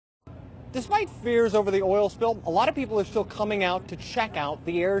Despite fears over the oil spill, a lot of people are still coming out to check out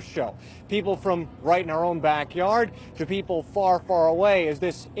the air show. People from right in our own backyard to people far, far away, as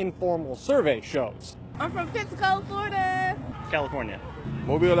this informal survey shows. I'm from Pensacola, Florida. California.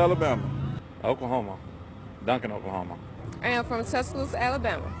 Mobile, Alabama. Oklahoma. Duncan, Oklahoma. I am from Tuscaloosa,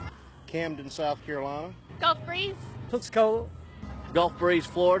 Alabama. Camden, South Carolina. Gulf Breeze. Pensacola. Gulf Breeze,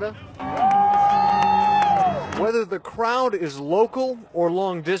 Florida. Whether the crowd is local or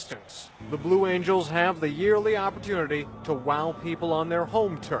long distance, the Blue Angels have the yearly opportunity to wow people on their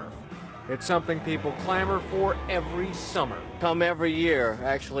home turf. It's something people clamor for every summer. Come every year.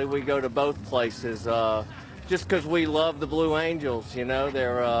 Actually, we go to both places just because we love the Blue Angels. You know,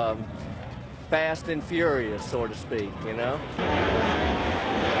 they're fast and furious, so to speak, you know.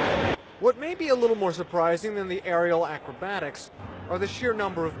 What may be a little more surprising than the aerial acrobatics are the sheer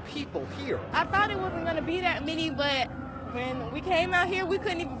number of people here. I thought it wasn't going to be that many, but when we came out here, we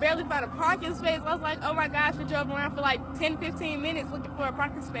couldn't even barely find a parking space. I was like, oh my gosh, we drove around for like 10, 15 minutes looking for a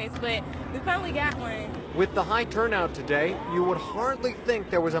parking space, but we finally got one. With the high turnout today, you would hardly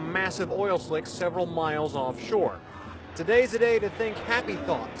think there was a massive oil slick several miles offshore. Today's a day to think happy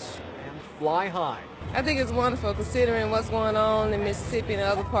thoughts and fly high. I think it's wonderful considering what's going on in Mississippi and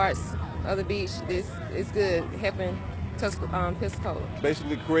other parts of the beach. It's good helping Pensacola.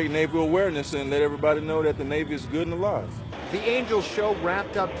 Basically create naval awareness and let everybody know that the Navy is good and alive. The Angels show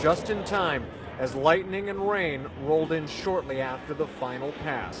wrapped up just in time as lightning and rain rolled in shortly after the final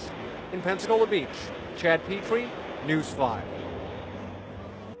pass. In Pensacola Beach, Chad Petrie, News 5.